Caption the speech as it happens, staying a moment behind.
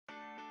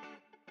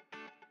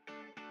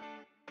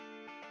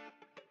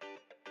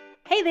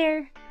Hey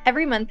there!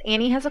 Every month,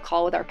 Annie has a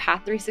call with our Path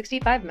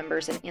 365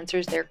 members and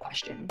answers their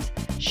questions.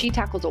 She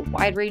tackles a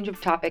wide range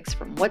of topics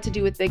from what to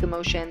do with big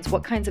emotions,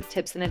 what kinds of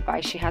tips and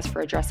advice she has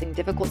for addressing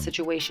difficult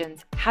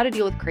situations, how to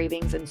deal with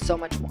cravings, and so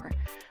much more.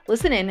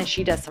 Listen in as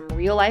she does some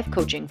real-life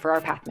coaching for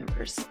our Path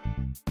members.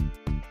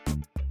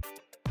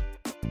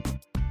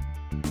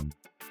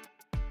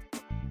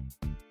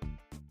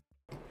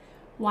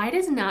 Why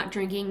does not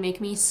drinking make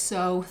me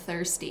so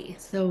thirsty?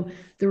 So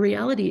the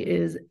reality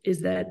is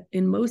that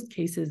in most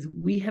cases,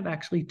 we have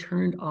actually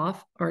turned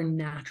off our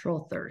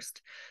natural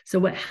thirst. So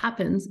what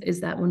happens is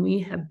that when we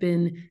have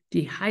been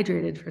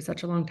dehydrated for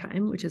such a long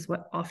time, which is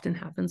what often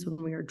happens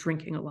when we are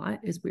drinking a lot,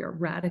 is we are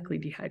radically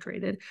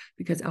dehydrated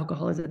because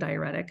alcohol is a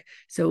diuretic.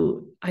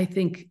 So I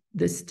think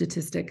the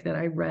statistic that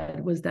I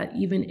read was that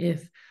even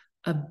if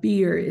a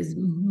beer is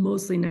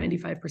mostly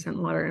 95%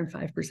 water and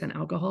 5%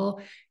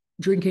 alcohol,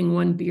 drinking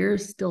one beer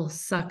still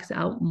sucks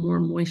out more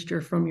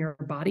moisture from your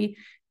body,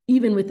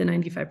 even with the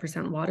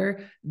 95%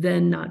 water,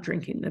 than not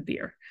drinking the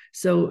beer.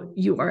 So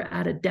you are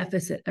at a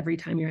deficit every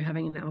time you're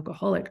having an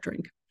alcoholic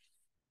drink.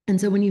 And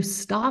so when you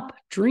stop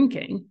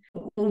drinking,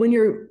 when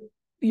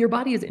your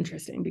body is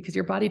interesting because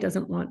your body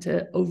doesn't want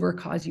to over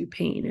cause you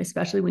pain,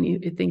 especially when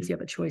it thinks you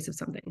have a choice of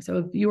something. So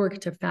if you were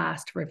to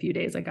fast for a few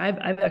days, like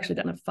I've actually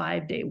done a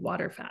 5-day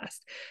water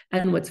fast.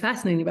 And what's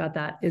fascinating about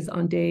that is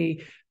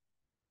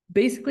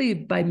basically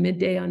by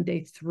midday on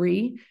day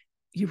 3,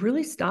 you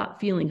really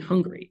stop feeling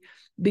hungry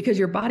because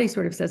your body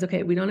sort of says,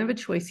 okay, we don't have a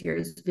choice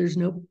here. There's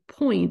no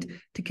point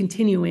to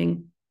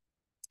continuing.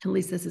 At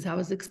least this is how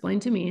it's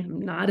explained to me. I'm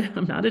not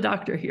a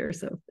doctor here,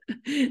 so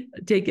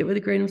take it with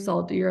a grain of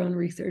salt, do your own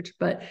research.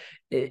 But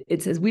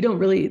it says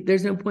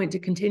there's no point to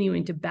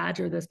continuing to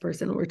badger this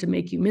person or to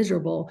make you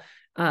miserable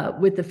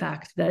with the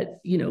fact that,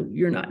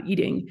 you're not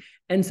eating.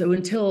 And so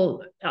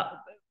until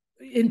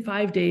in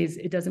 5 days,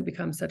 it doesn't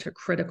become such a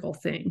critical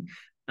thing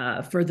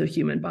for the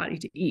human body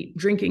to eat.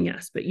 Drinking,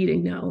 yes, but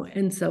eating, no.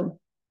 And so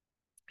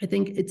I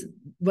think it's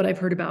what I've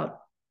heard about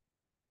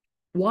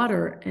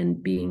water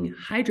and being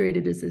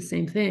hydrated is the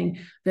same thing,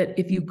 that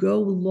if you go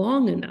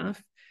long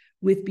enough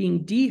with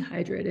being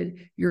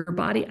dehydrated, your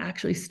body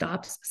actually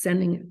stops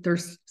sending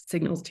thirst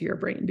signals to your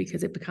brain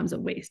because it becomes a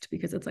waste,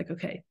 because it's like,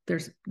 okay,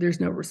 there's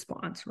no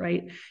response,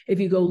 right?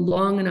 If you go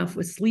long enough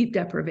with sleep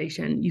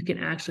deprivation, you can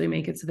actually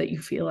make it so that you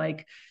feel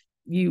like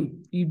you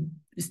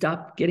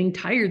stop getting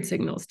tired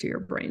signals to your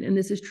brain. And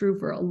this is true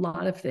for a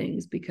lot of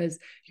things because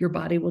your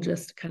body will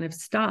just kind of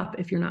stop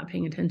if you're not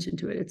paying attention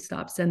to it. It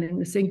stops sending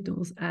the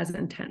signals as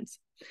intense.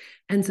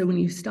 And so when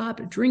you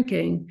stop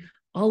drinking,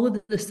 all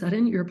of a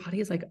sudden your body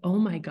is like, oh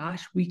my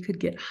gosh, we could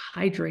get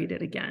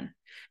hydrated again.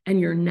 And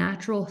your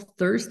natural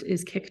thirst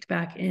is kicked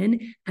back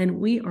in, and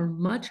we are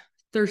much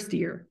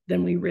thirstier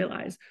than we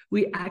realize.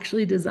 We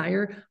actually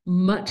desire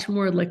much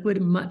more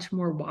liquid, much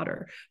more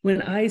water.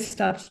 When I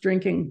stopped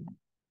drinking,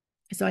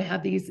 so I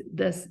have this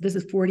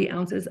is 40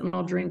 ounces, and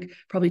I'll drink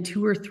probably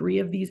 2 or 3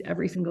 of these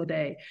every single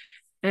day.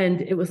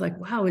 And it was like,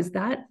 wow, is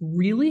that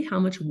really how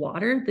much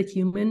water the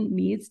human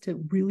needs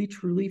to really,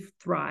 truly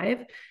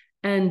thrive?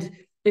 And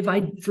if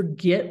I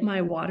forget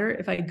my water,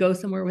 if I go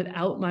somewhere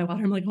without my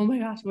water, I'm like, oh my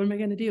gosh, what am I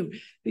going to do?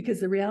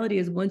 Because the reality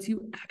is, once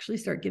you actually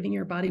start giving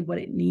your body what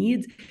it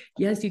needs,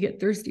 yes, you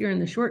get thirstier in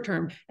the short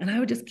term. And I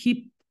would just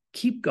keep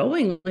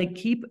going, like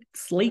keep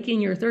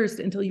slaking your thirst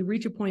until you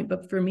reach a point.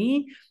 But for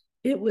me,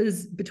 it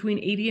was between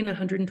 80 and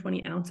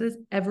 120 ounces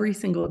every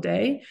single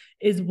day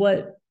is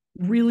what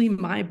really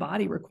my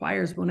body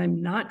requires when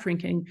I'm not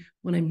drinking,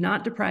 when I'm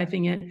not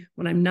depriving it,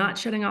 when I'm not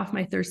shutting off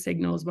my thirst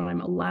signals, when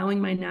I'm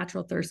allowing my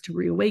natural thirst to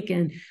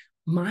reawaken.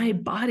 My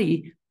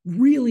body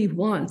really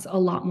wants a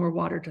lot more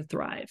water to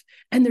thrive.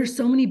 And there's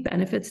so many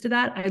benefits to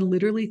that. I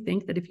literally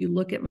think that if you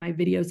look at my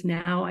videos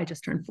now, I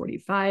just turned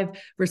 45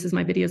 versus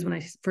my videos when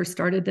I first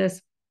started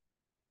this,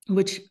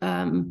 which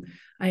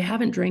I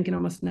haven't drank in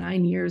almost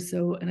 9 years.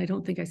 So, and I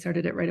don't think I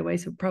started it right away.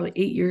 So probably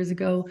 8 years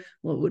ago,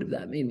 what would have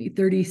that made me?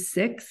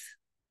 36.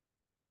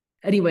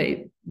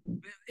 Anyway,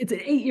 it's an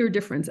 8-year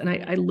difference. And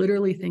I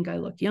literally think I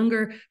look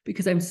younger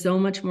because I'm so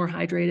much more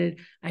hydrated.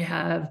 I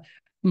have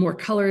more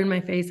color in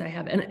my face.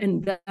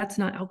 And that's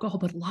not alcohol,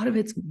 but a lot of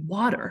it's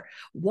water.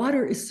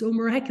 Water is so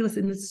miraculous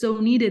and it's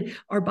so needed.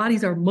 Our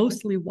bodies are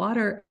mostly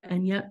water,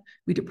 and yet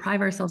we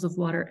deprive ourselves of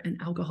water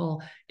and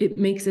alcohol. It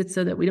makes it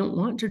so that we don't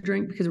want to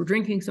drink because we're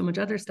drinking so much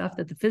other stuff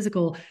that the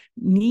physical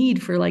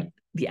need for like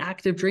the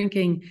act of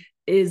drinking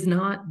is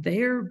not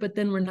there, but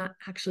then we're not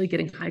actually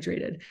getting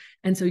hydrated.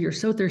 And so you're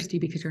so thirsty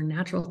because your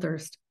natural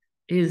thirst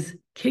is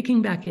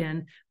kicking back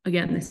in.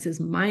 Again, this is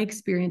my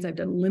experience. I've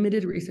done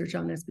limited research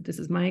on this, but this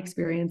is my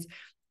experience.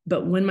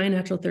 But when my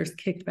natural thirst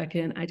kicked back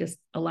in, I just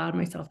allowed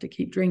myself to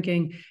keep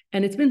drinking.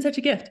 And it's been such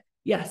a gift.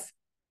 Yes.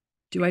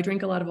 Do I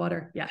drink a lot of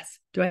water? Yes.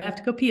 Do I have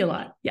to go pee a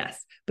lot?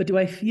 Yes. But do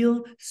I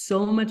feel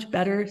so much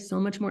better, so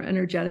much more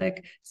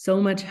energetic, so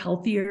much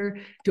healthier?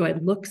 Do I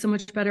look so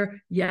much better?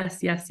 Yes,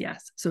 yes,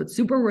 yes. So it's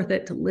super worth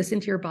it to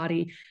listen to your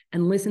body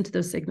and listen to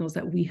those signals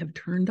that we have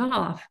turned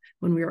off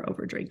when we are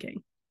over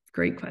drinking.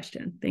 Great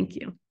question. Thank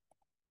you.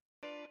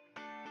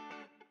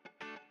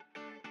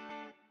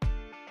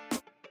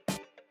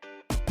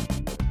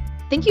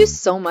 Thank you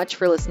so much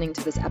for listening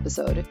to this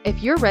episode.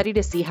 If you're ready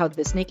to see how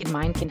This Naked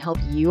Mind can help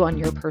you on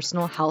your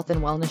personal health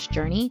and wellness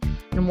journey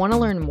and want to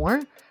learn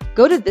more,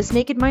 go to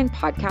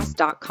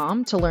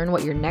thisnakedmindpodcast.com to learn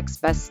what your next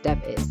best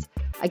step is.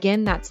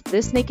 Again, that's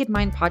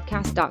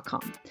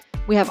thisnakedmindpodcast.com.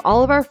 We have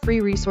all of our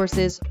free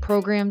resources,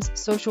 programs,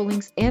 social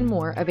links, and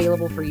more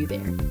available for you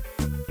there.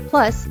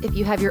 Plus, if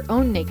you have your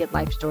own naked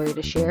life story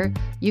to share,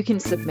 you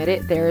can submit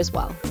it there as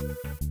well.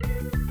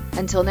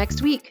 Until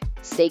next week,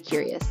 stay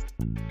curious.